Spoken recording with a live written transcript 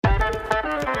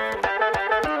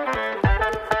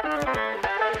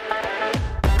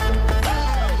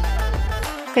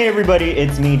Hey everybody,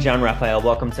 it's me, John Raphael.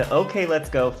 Welcome to Okay, Let's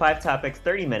Go, 5 topics,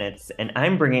 30 minutes, and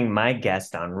I'm bringing my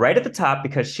guest on right at the top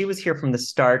because she was here from the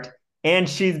start, and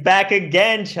she's back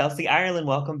again. Chelsey Ireland,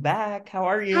 welcome back. How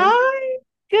are you? Hi,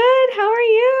 good. How are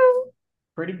you?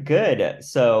 Pretty good.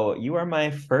 So you are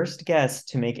my first guest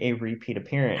to make a repeat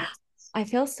appearance. I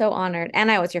feel so honored.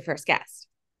 And I was your first guest.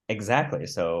 Exactly.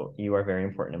 So you are very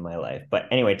important in my life. But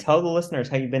anyway, tell the listeners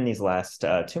how you've been these last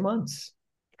 2 months.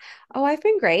 Oh, I've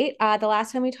been great. The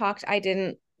last time we talked, I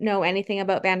didn't know anything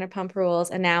about Vanderpump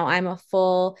Rules, and now I'm a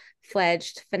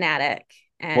full-fledged fanatic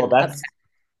Well, and that's obsessed.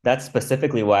 that's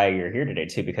specifically why you're here today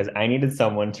too, because I needed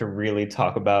someone to really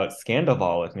talk about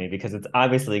Scandoval with me because it's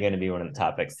obviously going to be one of the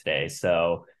topics today.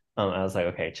 So I was like,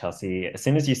 okay, Chelsey, as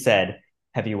soon as you said,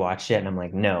 have you watched it? And I'm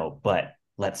like, no, but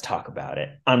let's talk about it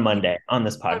on Yeah, Monday on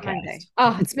this on Monday. podcast.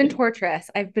 Oh, it's been torturous.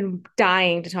 I've been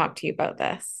dying to talk to you about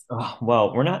this. Oh,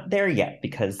 well, we're not there yet I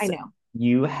because know.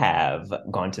 you have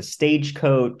gone to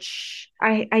Stagecoach.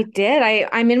 I did.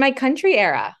 I'm in my country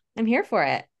era. I'm here for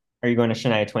it. Are you going to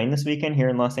Shania Twain this weekend here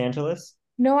in Los Angeles?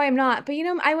 No, I'm not. But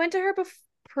I went to her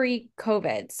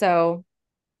pre-COVID, so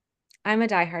I'm a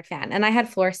diehard fan. And I had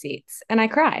floor seats and I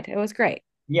cried. It was great.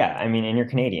 Yeah, I mean, and you're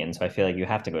Canadian, so I feel like you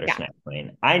have to go to Yeah. Shania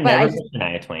Twain. I But never I met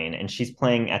Shania Twain, and she's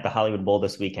playing at the Hollywood Bowl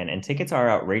this weekend, and tickets are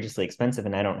outrageously expensive,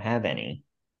 and I don't have any.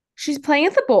 She's playing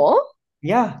at the bowl.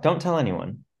 Yeah, don't tell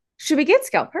anyone. Should we get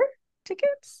scalper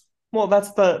tickets? Well,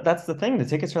 that's the thing. The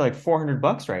tickets are like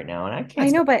 $400 right now, and I can't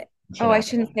I know, spend but oh, I Shania.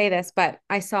 shouldn't say this, but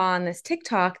I saw on this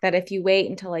TikTok that if you wait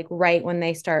until like right when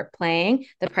they start playing,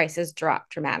 the prices drop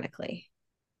dramatically.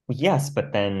 Yes,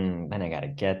 but then I gotta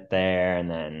get there, and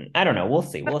then I don't know. We'll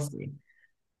see. But We'll see.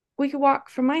 we could walk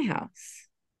from my house.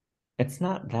 It's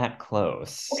not that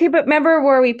close. Okay, but remember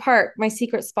where we park, my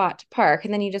secret spot to park,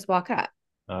 and then you just walk up.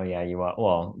 Oh yeah, you walk.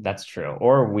 Well, that's true.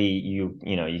 Or you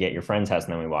get your friend's house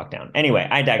and then we walk down. Anyway,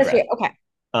 I That's digress. right. Okay.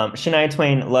 Shania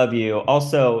Twain, love you.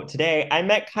 Also, today I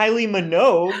met Kylie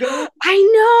Minogue.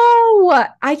 I know.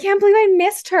 I can't believe I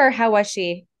missed her. How was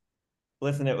she?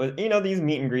 Listen, it was, these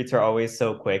meet and greets are always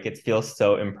so quick. It feels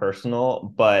so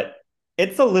impersonal, but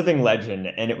it's a living legend.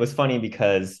 And it was funny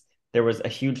because there was a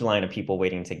huge line of people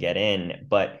waiting to get in,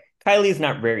 but Kylie's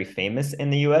not very famous in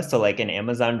the US. So like an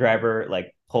Amazon driver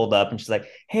like pulled up and she's like,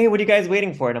 "Hey, what are you guys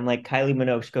waiting for?" And I'm like, "Kylie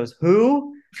Minogue." She goes,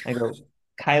 "Who?" I go,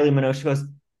 "Kylie Minogue." She goes,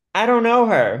 "I don't know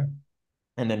her."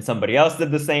 And then somebody else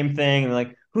did the same thing. And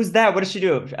like, "Who's that? What does she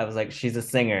do?" I was like, "She's a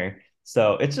singer."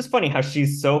 So it's just funny how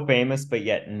she's so famous, but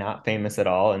yet not famous at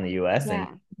all in the US. And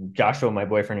Yeah. Joshua, my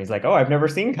boyfriend, he's like, "Oh, I've never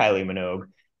seen Kylie Minogue."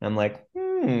 And I'm like,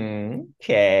 okay,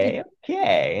 Did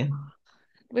okay.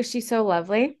 Was she so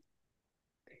lovely?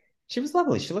 She was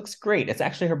lovely. She looks great. It's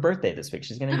actually her birthday this week.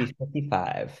 She's going to be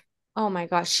 55. Oh my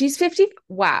gosh, she's 50.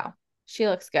 Wow. She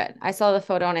looks good. I saw the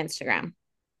photo on Instagram.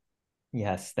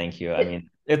 Yes, thank you. I Did, mean,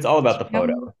 it's all did about she the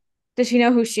photo. know did she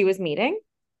know who she was meeting?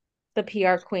 The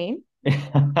PR queen?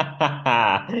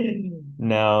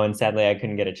 No, and sadly, I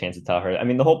couldn't get a chance to tell her. I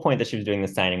mean, the whole point that she was doing the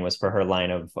signing was for her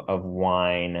line of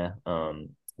wine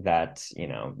that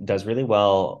does really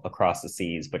well across the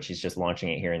seas, but she's just launching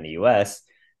it here in the U.S.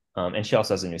 And she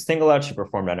also has a new single out. She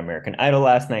performed on American Idol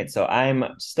last night, so I'm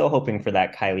still hoping for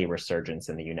that Kylie resurgence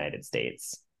in the United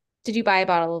States. Did you buy a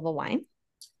bottle of the wine?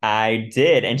 I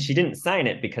did, and she didn't sign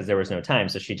it because there was no time,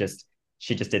 so she just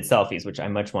did selfies, which I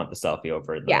much want the selfie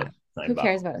over Yeah. the signed Who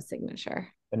cares bottle. about a signature?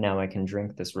 But now I can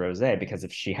drink this rosé because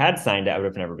if she had signed it, I would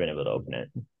have never been able to open it.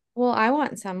 Well, I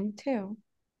want some too.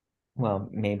 Well,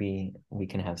 maybe we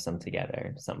can have some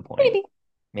together at some point. Maybe.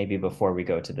 Maybe before we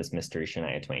go to this mystery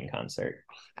Shania Twain concert.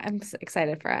 I'm so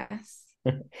excited for us.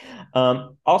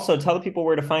 Also, tell the people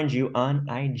where to find you on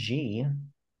IG.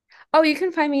 Oh, you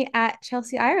can find me at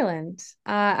Chelsey Ireland.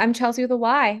 I'm Chelsey with a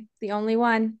Y, the only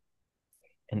one.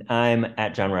 And I'm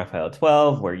at John Raphael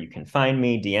 12, where you can find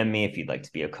me, DM me if you'd like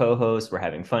to be a co host. We're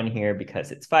having fun here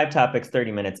because it's 5 topics,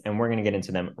 30 minutes, and we're going to get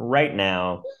into them right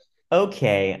now.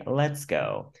 Okay, let's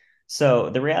go. So,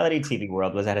 the reality TV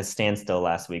world was at a standstill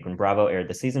last week when Bravo aired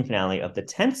the season finale of the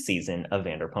 10th season of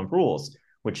Vanderpump Rules,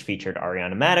 which featured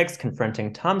Ariana Madix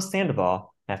confronting Tom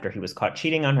Sandoval after he was caught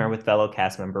cheating on her with fellow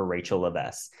cast member Rachel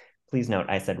Leviss. Please note,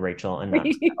 I said Rachel and not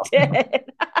You did.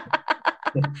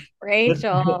 the,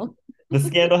 Rachel. the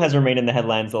scandal has remained in the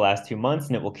headlines the last 2 months,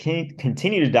 and it will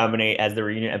continue to dominate as the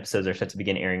reunion episodes are set to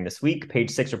begin airing this week.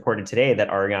 Page Six reported today that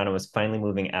Ariana was finally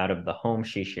moving out of the home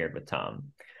she shared with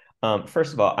Tom.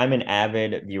 First of all, I'm an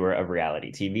avid viewer of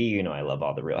reality TV. I love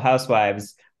all the Real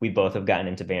Housewives. We both have gotten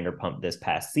into Vanderpump this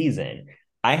past season.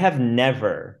 I have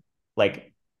never,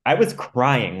 like, I was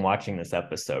crying watching this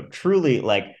episode, truly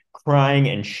like crying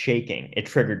and shaking. It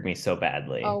triggered me so Oh,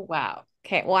 badly. wow.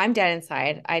 Okay, well, I'm dead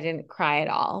inside. I didn't cry at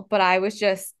all, but I was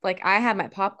just like, I had my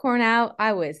popcorn out.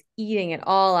 I was eating it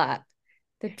all up.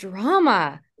 The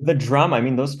drama. The drama, I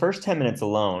mean, those first 10 minutes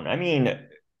alone, I mean,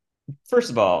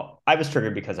 first of all, I was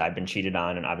triggered because I've been cheated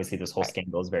on, and obviously this whole Right.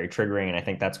 scandal is very triggering, and I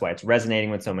think that's why it's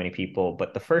resonating with so many people.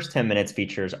 But the first 10 minutes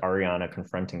features Ariana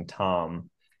confronting Tom,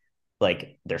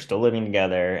 like they're still living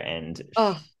together, and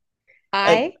Oh,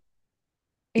 like I,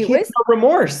 it he has was, no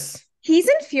remorse. he's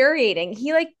infuriating.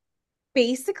 He like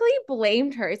basically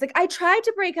blamed her. He's like, I tried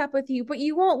to break up with you, but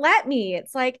you won't let me.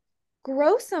 It's like,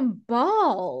 grow some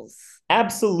balls.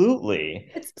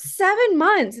 Absolutely. It's 7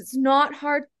 months. It's not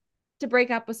hard to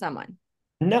break up with someone.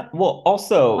 No, well,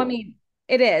 Well, I also, mean,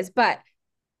 it is, but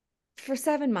for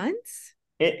 7 months?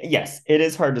 yes, it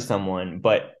is hard to someone,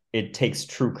 but it takes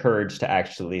true courage to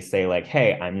actually say, like,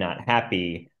 hey, I'm not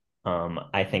happy.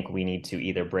 I think we need to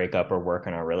either break up or work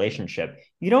on our relationship.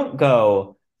 You don't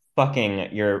go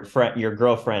fucking your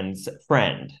girlfriend's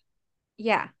friend.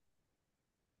 Yeah.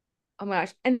 Oh my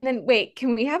gosh. And then wait,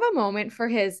 can we have a moment for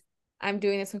his, I'm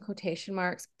doing this in quotation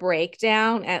marks,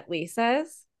 breakdown at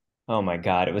Lisa's? Oh my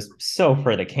God, it was so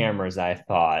for the cameras, I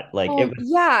thought. Like it Oh was,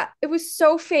 yeah, it was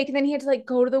so fake. And then he had to like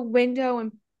go to the window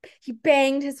and he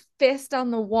banged his fist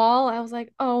on the wall. I was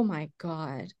like, oh my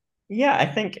God. yeah, I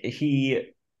think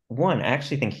I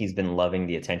actually think he's been loving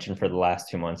the attention for the last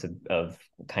 2 months of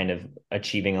kind of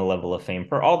achieving a level of fame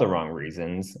for all the wrong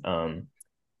reasons.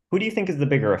 Who do you think is the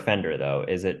bigger offender, though?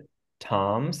 Is it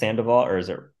Tom Sandoval or is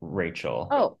it Rachel?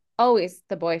 Oh, always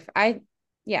the boyfriend.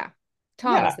 Yeah,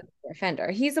 Tom Yeah, is the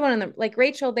offender. He's the one in the, like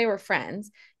Rachel, they were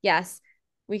friends. Yes,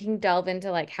 we can delve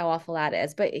into like how awful that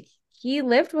is, but he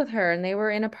lived with her and they were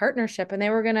in a partnership and they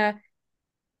were gonna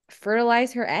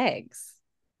fertilize her eggs.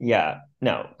 yeah,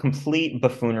 no, complete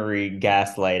buffoonery,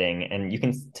 gaslighting, and you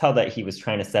can tell that he was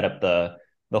trying to set up the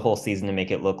whole season to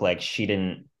make it look like she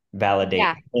didn't validate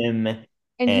Yeah. him.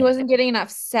 And he And wasn't getting enough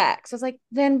sex. I was like,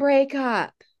 then break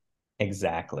up.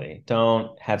 exactly,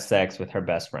 don't have sex with her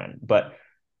best friend. But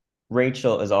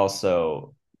Rachel is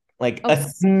also like a Oh,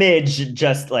 smidge,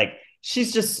 just like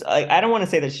she's just like, I don't want to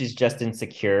say that she's just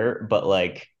insecure, but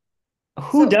like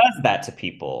who so does that to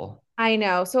people? I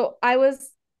know. So I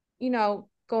was,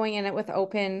 going in it with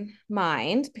open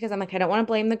mind because I'm like, I don't want to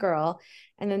blame the girl.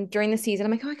 And then during the season,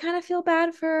 I'm like, oh, I kind of feel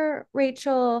bad for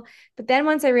Rachel. But then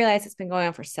once I realized it's been going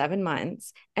on for 7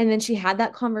 months, and then she had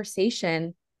that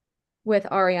conversation with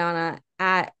Ariana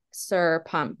at Sir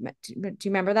Pump. Do you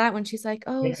remember that when she's like,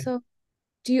 oh, Yeah. so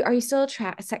are you still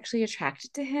sexually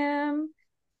attracted to him?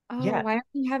 Oh, Yeah, why aren't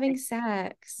you having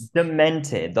sex?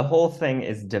 demented. The whole thing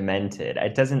is demented.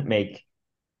 It doesn't make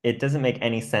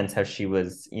any sense how she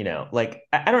was, like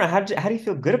I don't know how do you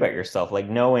feel good about yourself like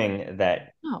knowing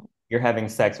that No. you're having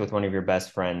sex with one of your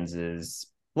best friends is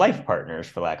life partners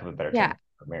for lack of a better term, Yeah.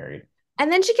 married.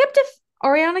 And then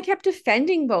Ariana kept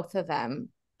defending both of them.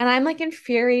 And I'm like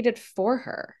infuriated for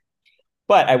her.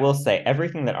 But I will say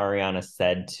everything that Ariana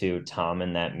said to Tom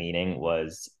in that meeting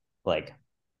was like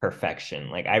perfection.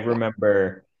 Like I Yeah.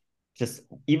 remember just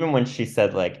even when she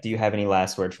said like, "Do you have any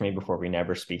last words for me before we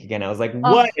never speak again?" I was like,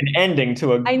 Oh, "What an ending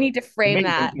to a I need to frame amazing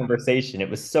that. conversation." It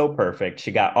was so perfect.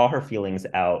 She got all her feelings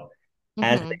out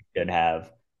as Hmm. they should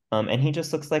have. And he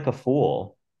just looks like a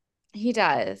fool. He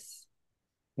does.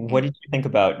 What And did you think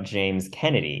about James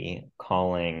Kennedy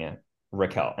calling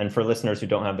Raquel? And for listeners who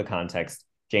don't have the context,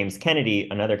 James Kennedy,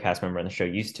 another cast member on the show,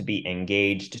 used to be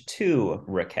engaged to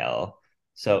Raquel.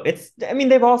 So I mean,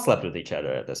 they've all slept with each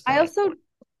other at this I point. also,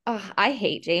 I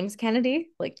hate James Kennedy.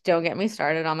 Like, don't get me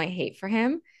started on my hate for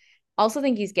him. Also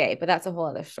think he's gay, but that's a whole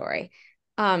other story.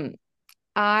 Um,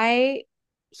 I,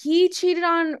 he cheated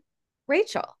on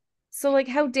Rachel. So, like,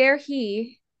 how dare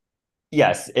he?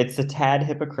 Yes, it's a tad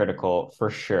hypocritical for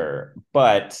sure,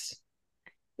 but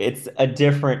it's a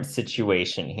different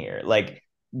situation here. Like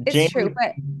It's James true,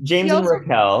 but he James and also,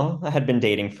 Raquel had been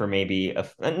dating for maybe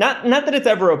not that it's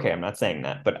ever okay. I'm not saying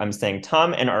that, but I'm saying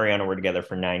Tom and Ariana were together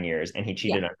for 9 years and he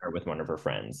yeah. cheated on her with one of her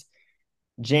friends.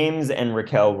 James and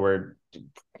Raquel were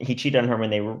he cheated on her when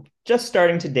they were just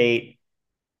starting to date.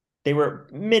 They were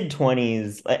mid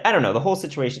 20s. Like, I don't know, the whole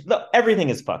situation, everything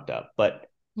is fucked up, but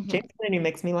Mhm. James Kennedy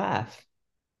makes me laugh.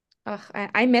 Ugh,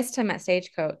 I missed him at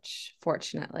Stagecoach,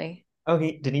 fortunately. Oh,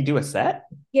 he did he do a set?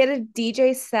 He had a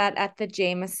DJ set at the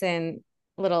Jameson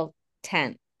little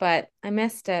tent, but I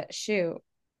missed it. Shoot.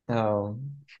 Oh,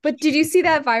 But did you see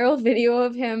that viral video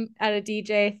of him at a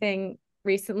DJ thing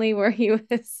recently where he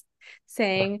was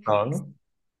saying wrong.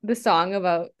 the song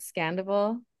about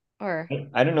Scandoval? Or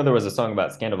I didn't know there was a song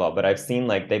about Scandoval, but I've seen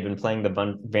like they've been playing the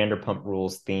Vanderpump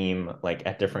Rules theme like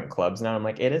at different clubs now. I'm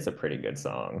like, it is a pretty good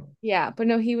song. yeah, but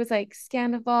no, he was like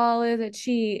Scandoval is a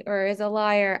cheat or is a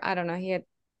liar. I don't know. He had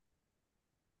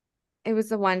it was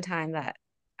the one time that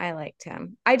I liked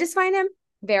him. I just find him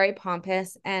very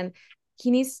pompous and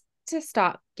he needs to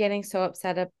stop getting so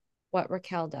upset at what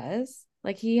Raquel does.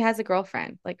 Like he has a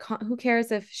girlfriend. Like who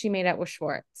cares if she made out with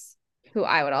Schwartz, who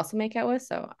I would also make out with,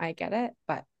 so I get it,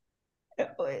 but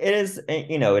It is,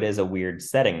 it is a weird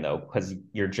setting though, because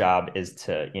your job is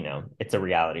to, it's a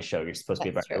reality show. You're supposed to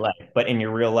be that's about true. your life. But in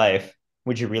your real life,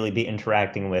 would you really be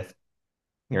interacting with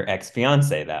your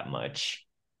ex-fiance that much?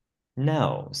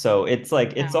 No. So No. it's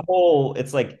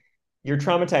like you're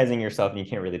traumatizing yourself and you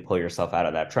can't really pull yourself out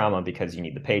of that trauma because you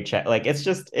need the paycheck. Like it's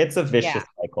a vicious Yeah.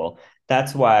 cycle.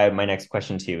 That's why my next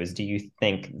question to you is, do you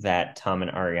think that Tom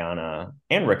and Ariana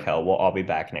and Raquel will all be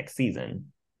back next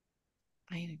season?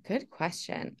 I mean, a good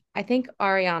question. I think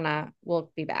Ariana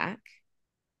will be back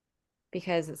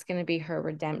because it's going to be her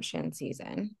redemption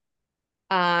season.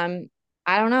 Um,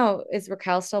 I don't know. Is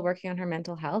Raquel still working on her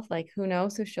mental health? Like, who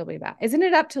knows if she'll be back? Isn't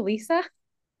it up to Lisa?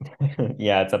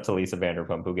 Yeah, it's up to Lisa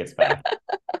Vanderpump who gets back.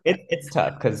 It's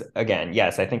tough because again,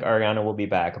 yes, I think Ariana will be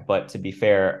back, but to be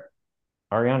fair,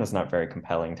 Ariana's not very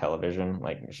compelling television.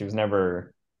 Like she was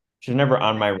never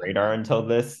on my radar until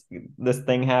this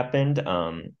thing happened.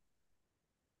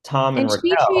 Tom and And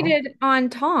she Raquel, cheated on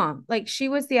Tom. Like, she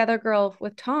was the other girl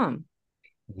with Tom.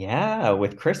 yeah,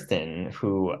 with Kristen,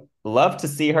 who love to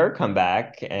see her come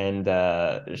back, and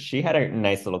she had a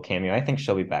nice little cameo. I think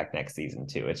she'll be back next season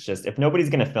too. It's just if nobody's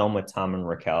gonna film with Tom and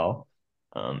Raquel,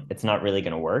 it's not really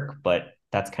gonna work. But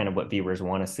that's kind of what viewers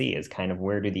want to see is kind of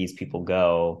where do these people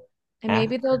go And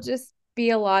maybe after. there'll just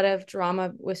be a lot of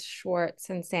drama with Schwartz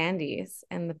and Sandy's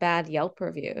and the bad Yelp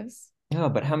reviews. No,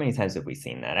 but how many times have we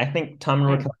seen that? I think Tom and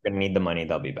I Raquel are gonna need the money.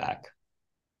 They'll be back.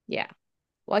 Yeah.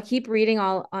 Well, I keep reading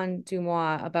all on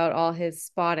Dumois about all his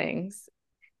spottings,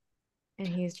 and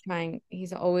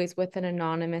he's always with an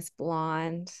anonymous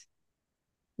blonde,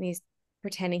 and he's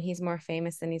pretending he's more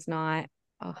famous than he's not.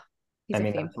 Oh, I he's a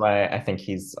mean, fame. that's why I think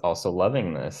he's also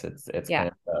loving this. It's kind Yeah.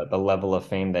 of the level of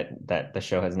fame that the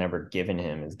show has never given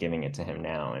him is giving it to him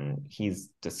now, and he's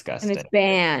And his disgusting.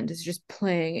 band is just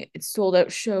playing it. It's sold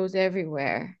out shows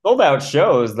everywhere. Sold out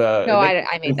shows, No, they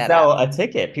I made can that up. sell a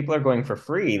ticket. People are going for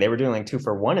free. They were doing like 2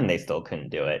 for 1, and they still couldn't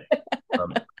do it.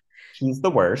 Um, he's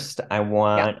the worst. I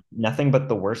Yeah. want nothing but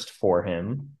the worst for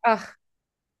him. Ugh,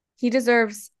 he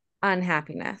deserves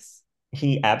unhappiness.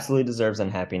 He absolutely deserves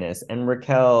unhappiness. And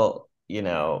Raquel,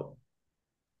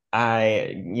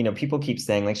 people keep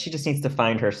saying like she just needs to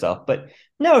find herself, but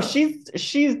no, she's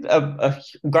a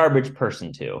garbage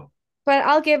person too. But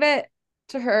I'll give it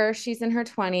to her. She's in her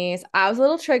 20s. I was a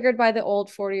little triggered by the old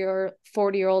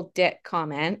 40-year-old dick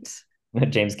comment.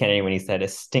 James Kennedy when he said a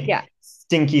Yeah.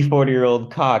 stinky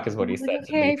 40-year-old cock is I what he was like, said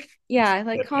to me. okay, yeah,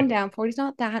 like calm down. 40's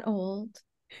not that old.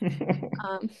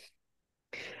 Um,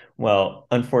 Well,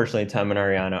 unfortunately, Tom and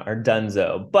Ariana are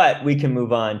donezo, but we can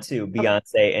move on to okay.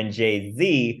 Beyonce and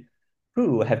Jay-Z,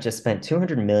 who have just spent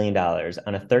 $200 million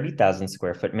on a 30,000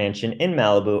 square foot mansion in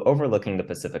Malibu overlooking the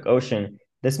Pacific Ocean.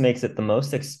 This makes it the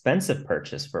most expensive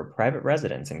purchase for a private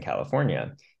residence in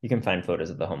California. You can find photos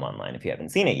of the home online if you haven't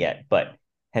seen it yet, but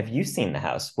have you seen the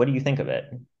house? What do you think of it?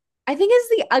 I think it's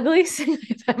the ugliest thing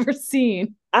I've ever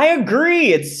seen. I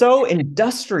agree. It's so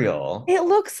industrial. It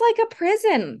looks like a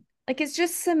prison. Like it's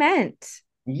just cement.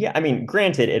 Yeah, I mean,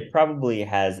 granted, it probably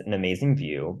has an amazing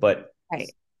view, but Right.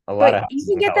 a lot of But you houses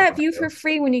can in get that California view for do.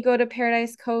 free when you go to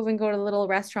Paradise Cove and go to the little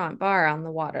restaurant bar on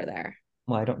the water there.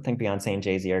 Well, I don't think Beyonce and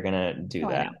Jay-Z are gonna do Oh,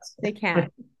 I that. know. They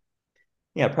can't.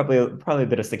 Yeah, probably a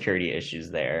bit of security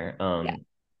issues there. Yeah.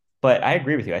 But I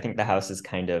agree with you. I think the house is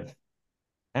kind of,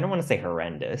 I don't want to say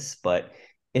horrendous, but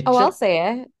it Oh, I'll just,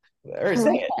 say it. or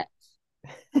say Horrific.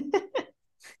 it.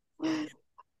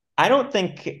 I don't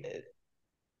think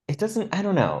it doesn't, I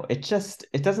don't know. It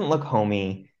doesn't look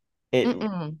homey. It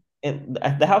Mm-mm.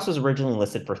 the house was originally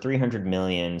listed for 300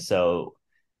 million, so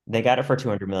they got it for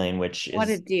 200 million, which What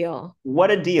a is deal.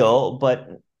 what a deal, but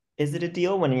is it a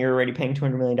deal when you're already paying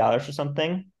 $200 million for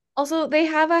something? Also, they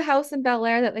have a house in Bel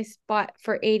Air that they bought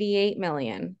for 88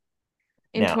 million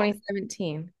in Now,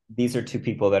 2017. these are two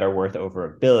people that are worth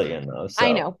over $1 billion though, I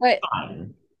so know, but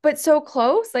fine. so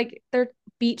close. Like their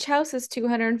beach house is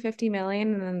 250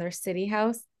 million, and then their city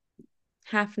house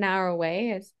half an hour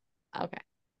away is okay.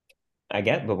 I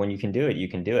get, but when you can do it, you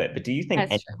can do it. But do you think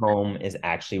That's any true. home is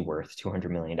actually worth $200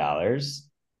 million?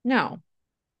 No.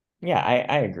 Yeah,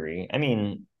 I agree. I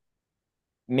mean,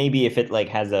 maybe if it like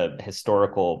has a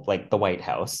historical like the White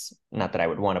House, not that I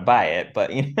would want to buy it,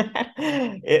 but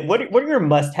what are your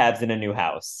must-haves in a new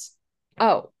house?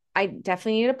 Oh, I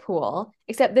definitely need a pool.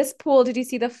 Except this pool, did you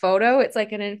see the photo? It's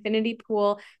like an infinity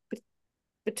pool be-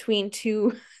 between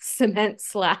two cement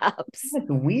slabs. That's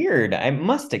weird. I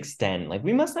must extend. Like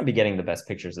we must not be getting the best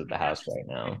pictures of the house right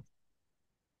now.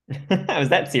 Was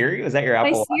that Siri? Was that your My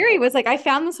Apple Siri was like, I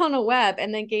found this on a web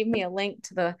and then gave me a link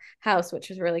to the house, which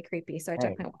was really creepy. So I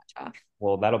took Watch? my watch off.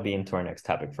 Well, that'll be into our next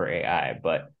topic for AI.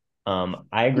 But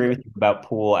I agree with you about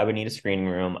pool. I would need a screening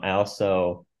room. I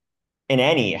also, in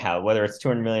any how, whether it's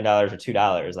 $200 million or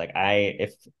 $2, like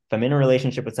if I'm in a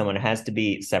relationship with someone, it has to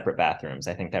be separate bathrooms.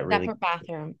 I think that really Separate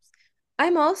bathrooms.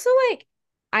 I'm also like,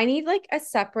 I need like a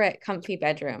separate comfy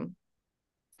bedroom.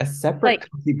 a separate Like,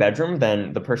 comfy bedroom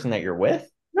than the person that you're with.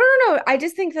 no. I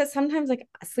just think that sometimes like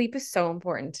sleep is so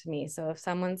important to me. So if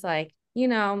someone's like,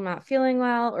 I'm not feeling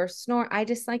well or snore, I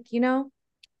just like,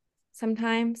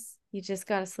 sometimes you just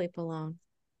gotta sleep alone.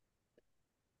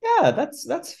 Yeah,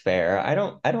 that's fair. I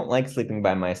don't like sleeping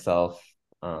by myself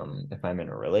if I'm in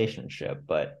a relationship,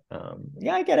 but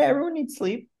yeah, I get it. Everyone needs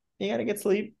sleep. You gotta get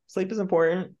sleep. Sleep is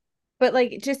important. But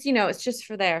like just, it's just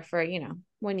for there for,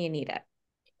 when you need it.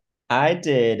 I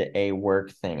did a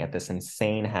work thing at this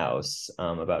insane house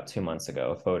about 2 months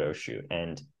ago, a photo shoot,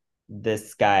 and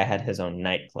this guy had his own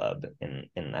nightclub in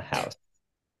the house.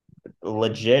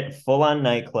 Legit full on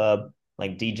nightclub,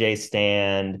 like DJ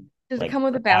stand, Does it like come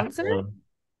with a bouncer? bathroom.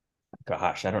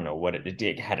 Gosh, I don't know what it did.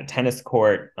 It had a tennis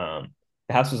court. The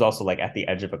house was also like at the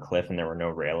edge of a cliff and there were no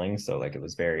railings, so like it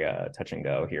was very touch and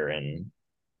go here in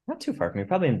not too far from me,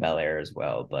 probably in Bel Air as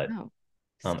well. But Oh,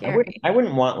 I wouldn't scary. I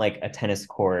wouldn't want like a tennis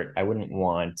court. I wouldn't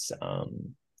want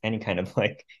any kind of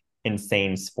like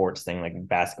insane sports thing like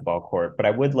basketball court, but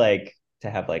I would like to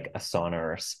have like a sauna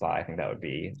or a spa. I think that would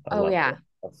be a Oh level yeah.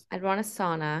 of I'd want a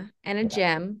sauna and a yeah.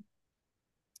 gym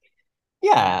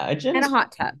Yeah, a and a gym's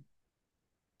hot tub.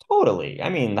 totally. I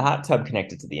mean, the hot tub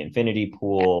connected to the infinity Yeah.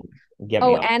 pool, get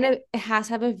me Oh, all. and it has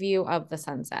to have a view of the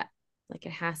sunset. Like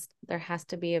there has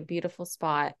to be a beautiful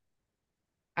spot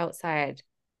outside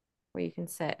where you can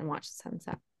sit and watch the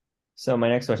sunset. So my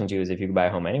next question to you is if you could buy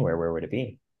a home anywhere, where would it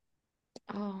be?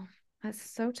 Oh, that's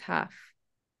so tough.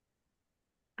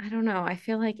 I don't know. I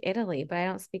feel like Italy, but I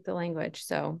don't speak the language.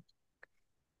 So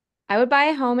I would buy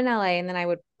a home in LA and then I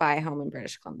would buy a home in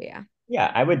British Columbia. Yeah,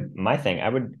 I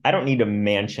don't need a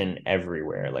mansion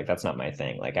everywhere. Like that's not my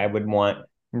thing. Like I would want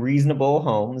reasonable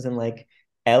homes in like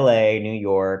LA, New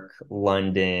York,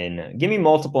 London. Give me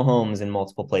multiple homes in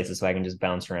multiple places so I can just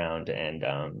bounce around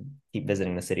and keep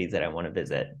visiting the cities that I want to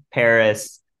visit.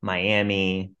 Paris,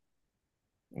 Miami.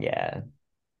 Yeah,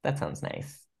 that sounds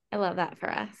nice. I love that for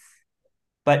us.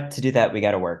 But to do that, we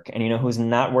got to work. And you know who's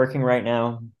not working right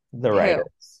now? The Who?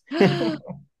 writers.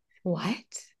 What?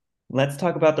 Let's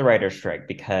talk about the writer's strike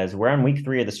because we're on week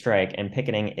 3 of the strike and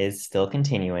picketing is still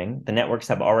continuing. The networks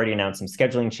have already announced some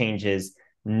scheduling changes.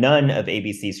 None of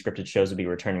ABC's scripted shows will be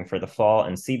returning for the fall,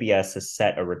 and CBS has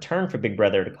set a return for Big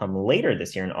Brother to come later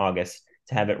this year in August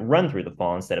to have it run through the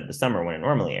fall instead of the summer when it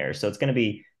normally airs. So it's going to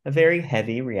be a very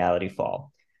heavy reality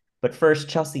fall. But first,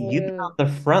 Chelsey, you've been on Ew.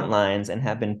 the front lines and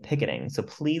have been picketing. So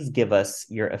please give us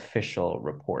your official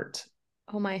report.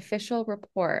 Oh, my official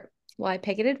report. Well, I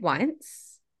picketed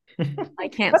once. I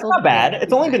That's canceled not the other bad.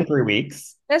 It's two only been times. 3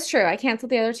 weeks. That's true. I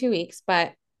canceled the other 2 weeks,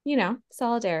 but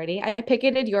solidarity. I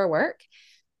picketed your work.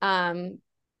 Um,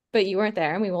 but you weren't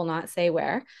there and we will not say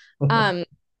where. Um,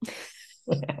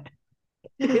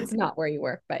 it's not where you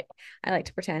work, but I like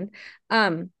to pretend.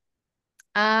 Um,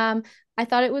 I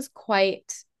thought it was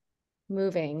quite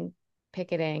moving,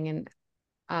 picketing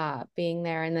and being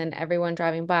there and then everyone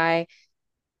driving by.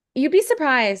 You'd be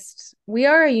surprised. We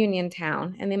are a union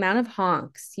town, and the amount of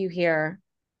honks you hear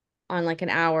on like an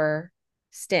hour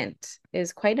stint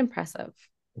is quite impressive.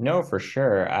 No, for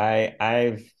sure. I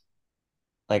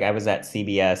was at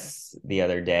CBS the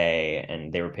other day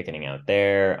and they were picketing out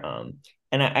there.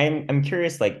 And I'm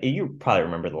curious, like you probably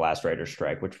remember the last writer's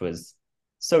strike, which was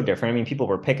so different. I mean, people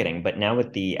were picketing, but now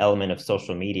with the element of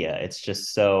social media, it's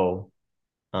just so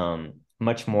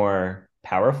much more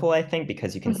powerful, I think,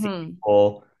 because you can see Mm-hmm.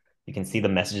 people, you can see the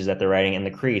messages that they're writing and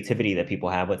the creativity that people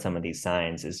have with some of these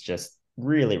signs is just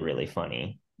really, really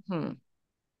funny. Hmm.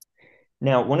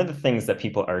 Now, one of the things that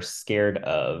people are scared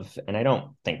of, and I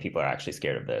don't think people are actually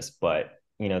scared of this, but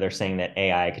they're saying that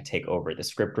AI could take over the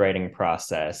script writing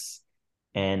process.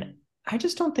 And I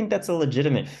just don't think that's a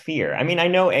legitimate fear. I mean, I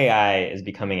know AI is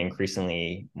becoming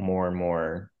increasingly more and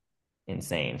more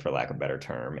insane, for lack of a better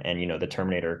term. And the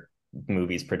Terminator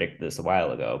movies predicted this a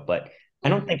while ago, but I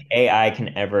don't Mm-hmm. think AI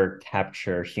can ever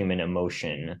capture human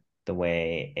emotion the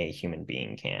way a human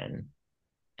being can.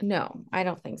 No, I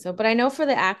don't think so. But I know for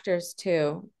the actors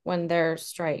too, when their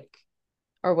strike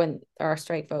or when there are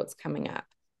strike votes coming up,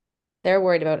 they're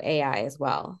worried about AI as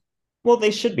well. Well,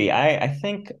 they should be. I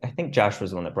think Josh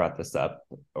was the one that brought this up,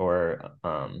 or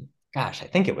gosh, I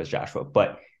think it was Joshua.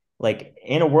 But like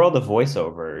in a world of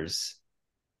voiceovers,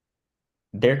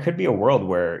 there could be a world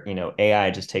where,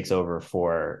 AI just takes over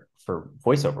for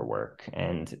voiceover work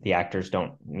and the actors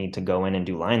don't need to go in and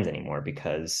do lines anymore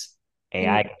because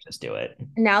AI And can just do it.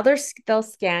 now they'll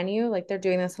scan you, like they're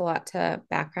doing this a lot to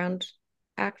background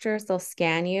actors. They'll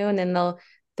scan you and then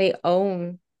they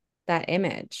own that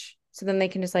image. So then they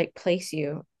can just like place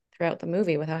you throughout the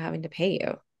movie without having to pay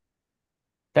you.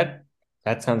 That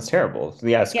that sounds terrible. So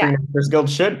yeah, Yeah. Screen Actors Guild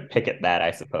should pick at that,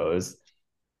 I suppose.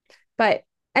 But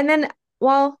and then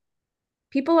while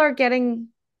people are getting,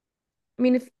 I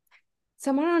mean, if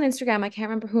someone on Instagram, I can't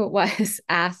remember who it was,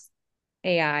 asked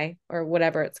AI or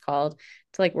whatever it's called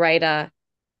to like write a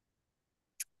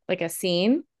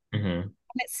scene. And Mhm.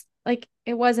 it's like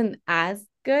it wasn't as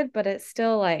good, but it's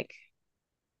still like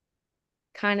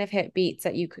kind of hit beats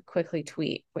that you could quickly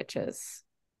tweet, which is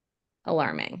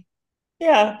alarming.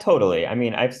 Yeah, totally. I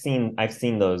mean, I've seen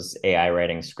those AI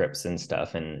writing scripts and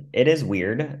stuff, and it is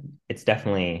weird. It's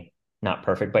definitely not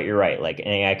perfect, but you're right. Like an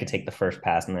AI could take the first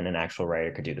pass, and then an actual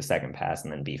writer could do the second pass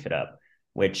and then beef it up,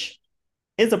 which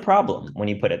is a problem when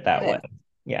you put it It that way. is.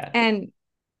 Yeah. And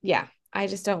yeah, I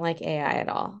just don't like AI at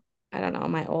all. I don't know.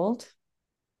 Am I old?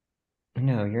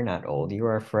 No, you're not old. You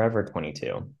are forever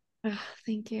 22. Ugh,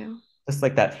 thank you. Just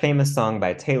like that famous song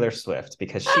by Taylor Swift,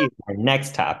 because she is our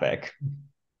next topic.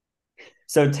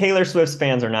 So Taylor Swift's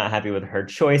fans are not happy with her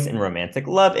choice in romantic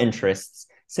love interests.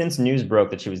 Since news broke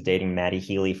that she was dating Maddie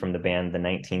Healy from the band the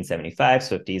 1975,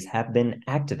 Swifties have been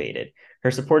activated.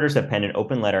 Her supporters have penned an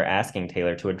open letter asking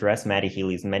Taylor to address Maddie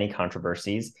Healy's many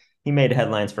controversies. He made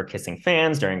headlines for kissing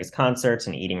fans during his concerts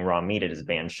and eating raw meat at his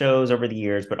band shows over the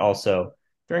years, but also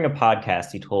during a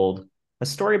podcast, he told a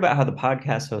story about how the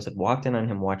podcast host had walked in on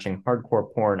him watching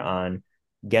hardcore porn on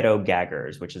Ghetto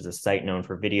Gaggers, which is a site known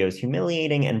for videos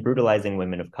humiliating and brutalizing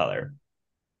women of color.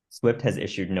 Swift has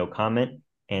issued no comment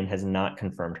and has not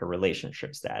confirmed her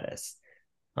relationship status.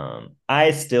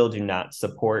 I still do not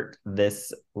support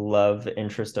this love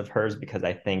interest of hers because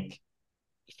I think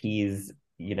he's,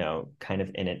 kind of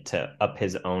in it to up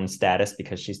his own status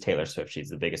because she's Taylor Swift. She's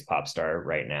the biggest pop star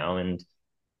right now. And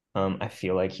I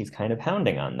feel like he's kind of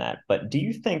hounding on that. But do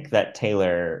you think that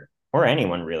Taylor or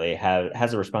anyone really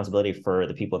has a responsibility for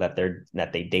the people that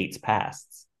they dates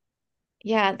pasts?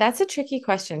 Yeah, that's a tricky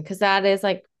question because that is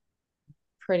like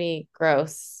pretty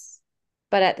gross.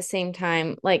 But at the same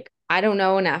time, like I don't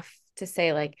know enough to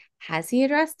say like, has he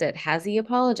addressed it? Has he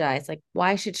apologized? Like,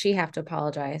 why should she have to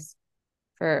apologize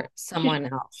for She someone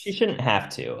she else? shouldn't have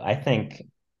to. I think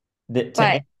that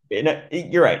But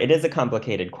you're right. It is a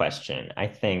complicated question. I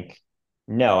think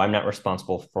no, I'm not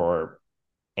responsible for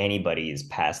anybody's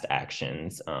past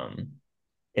actions.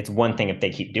 It's one thing if they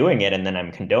keep doing it and then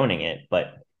I'm condoning it,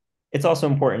 but it's also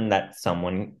important that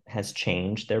someone has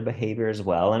changed their behavior as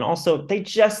well. And also, they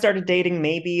just started dating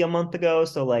maybe a month ago.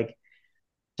 So, like,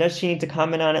 does she need to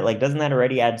comment on it? Like, doesn't that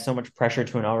already add so much pressure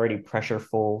to an already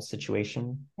pressureful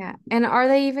situation? yeah. And are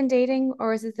they even dating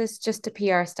or is this just a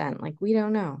PR stunt? Like, we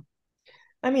don't know.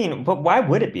 I mean, but why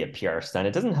would it be a PR stunt?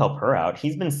 It doesn't help her out.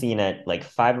 He's been seen at like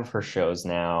five of her shows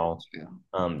now. True.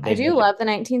 I They've do been love the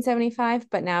 1975,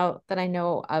 but now that I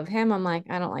know of him, I'm like,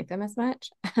 I don't like them as much.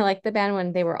 I like the band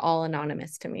when they were all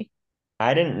anonymous to me.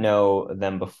 I didn't know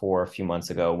them before a few months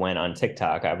ago when on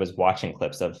TikTok I was watching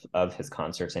clips of his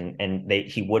concerts and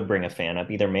he would bring a fan up,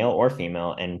 either male or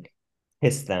female, and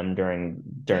kiss them during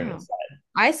the Wow. set.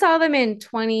 I saw them in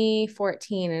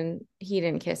 2014 and he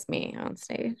didn't kiss me on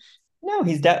stage. No,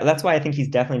 that's why I think he's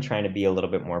definitely trying to be a little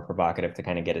bit more provocative to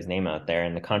kind of get his name out there.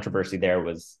 And the controversy there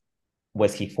was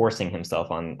he forcing himself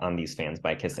on these fans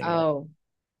by kissing them. Oh,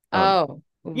 Um,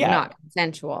 oh, yeah, not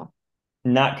consensual.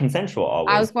 not consensual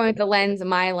I always. was going with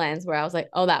my lens, where I was like,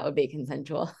 oh, that would be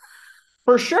consensual.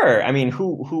 For sure. I mean,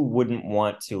 who wouldn't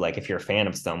want to, like, if you're a fan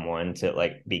of someone, to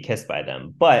like be kissed by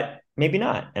them, but maybe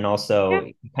not. And Yeah. also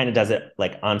he kind of does it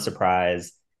like on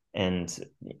surprise. And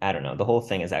I don't know, the whole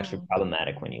thing is actually Oh.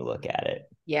 problematic when you look at it.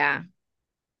 Yeah.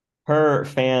 Her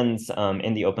fans,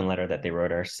 in the open letter that they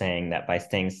wrote, are saying that by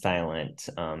staying silent,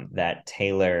 that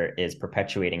Taylor is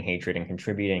perpetuating hatred and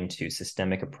contributing to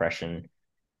systemic oppression,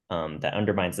 that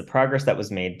undermines the progress that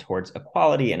was made towards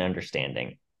equality and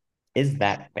understanding. Is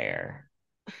that fair?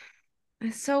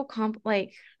 It's so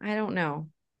like, I don't know.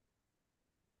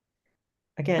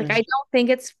 Like, Again, I don't think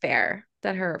it's fair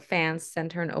that her fans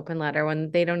sent her an open letter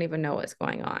when they don't even know what's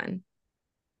going on.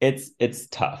 It's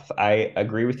tough. I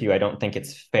agree with you. I don't think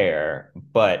it's fair,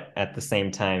 but at the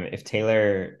same time, if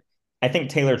Taylor, I think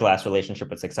Taylor's last relationship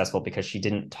was successful because she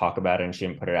didn't talk about it and she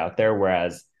didn't put it out there.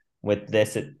 Whereas with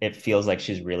this, it feels like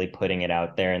she's really putting it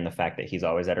out there. And the fact that he's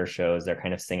always at her shows, they're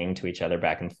kind of singing to each other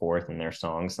back and forth in their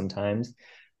songs sometimes.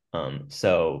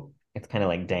 So it's kind of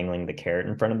like dangling the carrot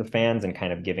in front of the fans and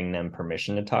kind of giving them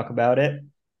permission to talk about it.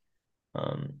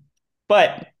 Um,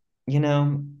 but you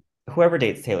know, whoever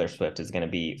dates Taylor Swift is going to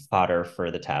be fodder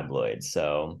for the tabloids.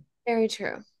 So Very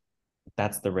true.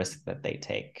 that's the risk that they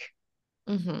take.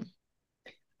 Mm-hmm.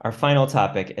 Our final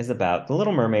topic is about The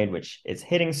Little Mermaid, which is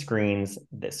hitting screens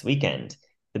this weekend.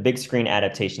 The big screen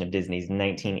adaptation of Disney's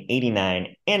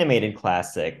 1989 animated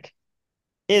classic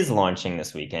is launching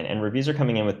this weekend, and reviews are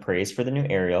coming in with praise for the new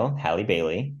Ariel, Halle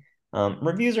Bailey.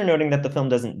 Reviews are noting that the film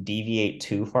doesn't deviate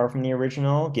too far from the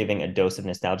original, giving a dose of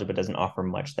nostalgia, but doesn't offer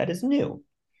much that is new.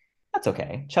 That's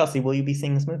okay. Chelsey, will you be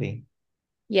seeing this movie?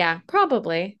 Yeah,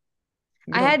 probably.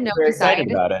 You I don't had no seem very excited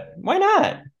desire. about it. Why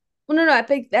not? Well, no, no. At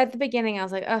the beginning, I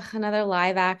was like, ugh, another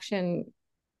live action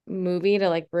movie to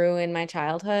like ruin my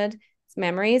childhood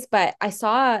memories. But I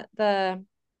saw the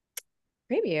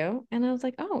preview and I was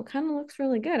like, oh, it kind of looks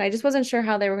really good. I just wasn't sure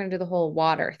how they were going to do the whole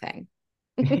water thing.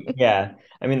 Yeah,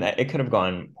 I mean, it could have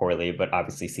gone poorly, but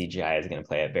obviously CGI is going to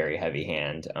play a very heavy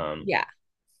hand. Yeah.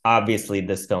 Obviously,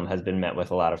 this film has been met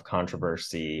with a lot of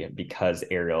controversy because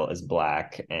Ariel is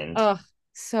black, and Oh,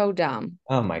 so dumb.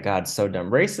 oh my God, so dumb.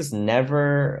 Racists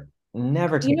never You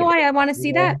take know a day why I off. want to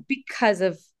see that? Because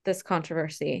of this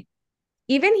controversy.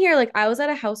 Even here, like I was at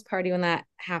a house party when that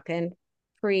happened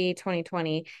pre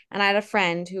 2020, and I had a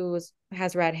friend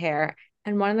has red hair,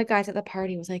 and one of the guys at the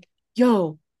party was like,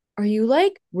 "Yo, are you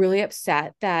like really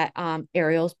upset that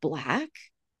Ariel's black?"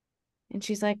 And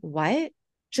she's like, "What?"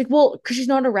 She's like, "Well, because she's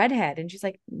not a redhead." And she's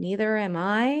like, "Neither am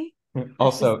I. That's just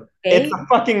Also, it's fate." a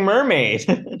fucking mermaid.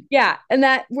 Yeah, and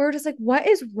that we're just like, "What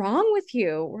is wrong with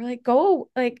you?" We're like, "Go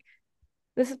like."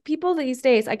 This people these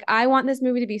days, like I want this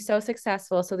movie to be so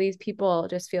successful, so these people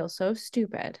just feel so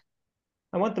stupid.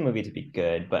 I want the movie to be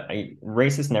good, but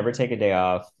racists never take a day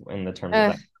off in the terms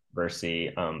of Ugh, that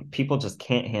controversy. People just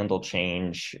can't handle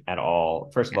change at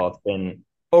all. First of all, it's been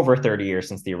over 30 years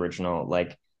since the original.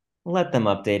 Like, let them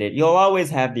update it. You'll always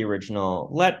have the original.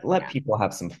 Let yeah. people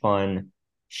have some fun.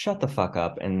 Shut the fuck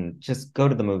up and just go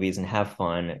to the movies and have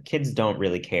fun. Kids don't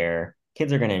really care.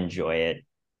 Kids are gonna enjoy it.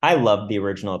 I love the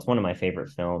original. It's one of my favorite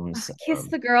films. Kiss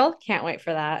the Girl. Can't wait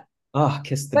for that. Oh,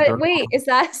 Kiss the But Girl. wait, is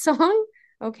that song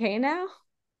okay now?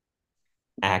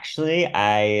 Actually,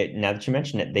 I now that you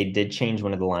mention it, they did change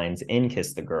one of the lines in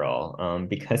Kiss the Girl,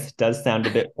 because it does sound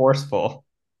a bit forceful.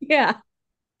 Yeah,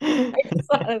 But I just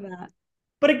thought of that.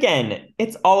 again,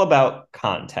 it's all about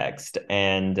context,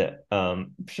 and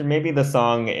sure, maybe the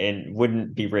song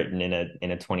wouldn't be written in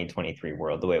a 2023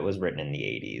 world the way it was written in the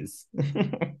 80s.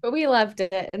 But we loved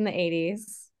it in the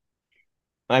 80s.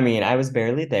 I mean, I was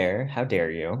barely there. How dare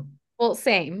you? Well,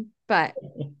 same, but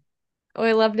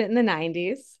we loved it in the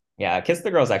 90s. Yeah, Kiss the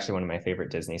Girl is actually one of my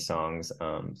favorite Disney songs.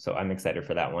 So I'm excited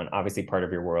for that one. Obviously, part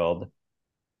of your world.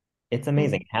 It's Mhm.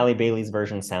 amazing. Halle Bailey's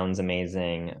version sounds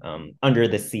amazing. Under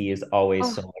the Sea is always Oh,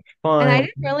 so much and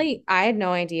fun. I had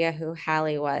no idea who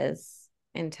Hallie was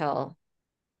until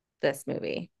this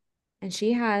movie. And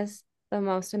she has the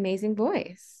most amazing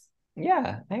voice.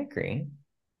 Yeah, I agree.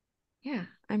 Yeah,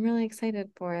 I'm really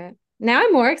excited for it. Now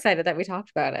I'm more excited that we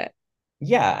talked about it.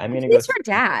 Yeah, I'm Who gonna go plays see. her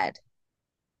dad?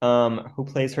 Who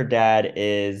plays her dad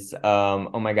is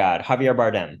oh my God, Javier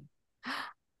Bardem.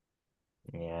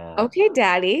 Yeah, Okay,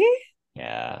 daddy.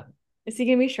 yeah, Is he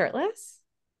gonna be shirtless?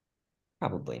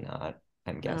 probably not.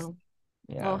 I'm guessing.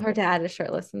 Oh, well, Yeah. her dad is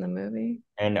shirtless in the movie.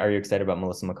 And are you excited about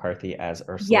Melissa McCarthy as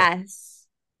Ursula? Yes,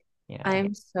 Yeah,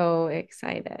 I'm so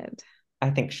excited. I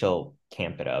think she'll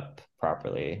camp it up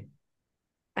properly.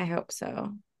 I hope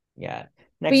so. Yeah.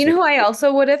 But Next you know year, who I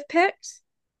also would have picked?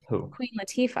 who? Queen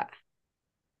Latifah.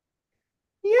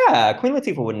 Yeah, Queen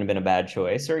Latifah wouldn't have been a bad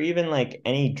choice, or even like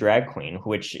any drag queen,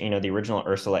 which, the original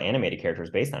Ursula animated character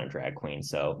is based on a drag queen.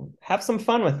 So have some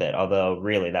fun with it. Although,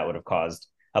 really, that would have caused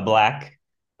a black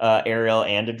Ariel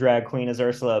and a drag queen as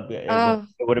Ursula. Oh,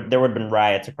 There would have been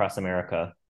riots across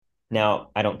America. Now,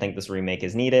 I don't think this remake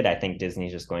is needed. I think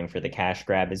Disney's just going for the cash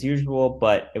grab as usual,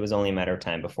 but it was only a matter of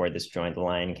time before this joined The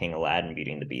Lion King, Aladdin,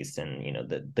 Beauty and the Beast, and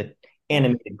the yeah.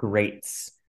 animated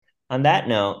greats. On that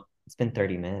note, it's been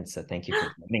 30 minutes, so thank you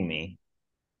for joining me.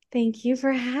 Thank you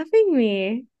for having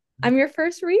me. I'm your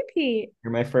first repeat.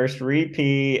 You're my first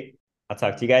repeat. I'll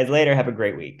talk to you guys later. Have a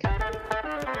great week.